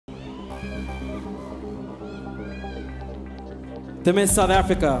The Miss South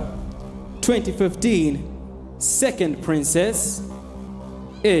Africa 2015 second princess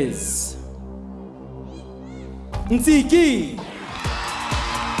is Ntsiki.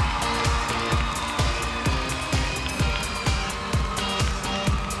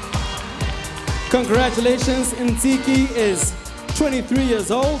 Congratulations, Ntsiki is 23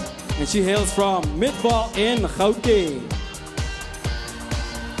 years old and she hails from Midvaal in Gauteng.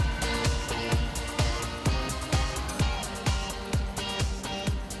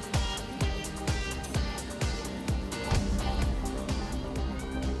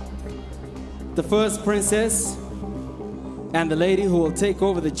 The first princess and the lady who will take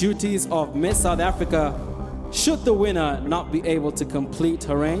over the duties of Miss South Africa should the winner not be able to complete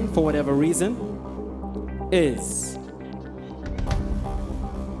her reign for whatever reason is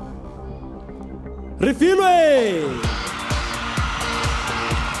Liesl.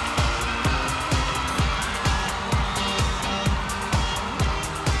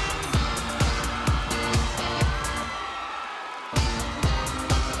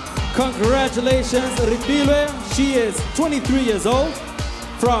 Congratulations, Liesl. She is 23 years old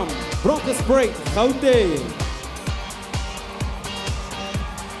from Bronkhorstspruit, Gauteng.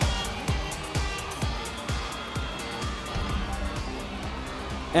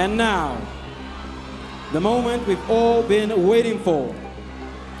 And now, the moment we've all been waiting for.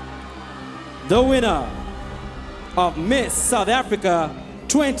 The winner of Miss South Africa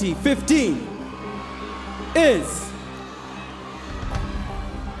 2015 is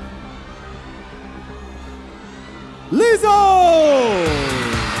Liesl!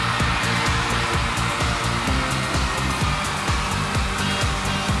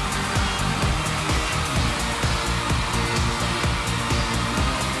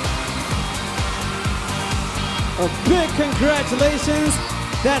 A big congratulations.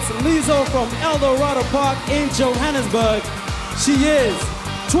 That's Liesl from Eldorado Park in Johannesburg. She is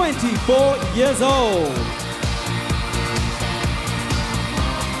 24 years old.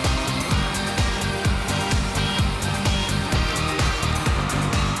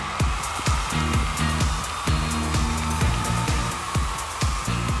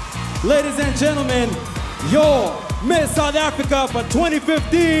 Ladies and gentlemen, your Miss South Africa for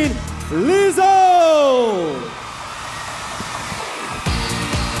 2015, Liesl!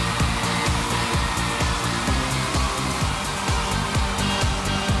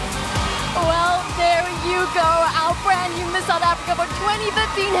 Well, there you go. Our brand new Miss South Africa for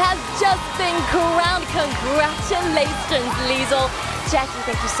 2015 has just been crowned. Congratulations, Liesl. Jackie,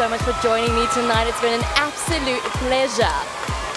 thank you so much for joining me tonight. It's been an absolute pleasure.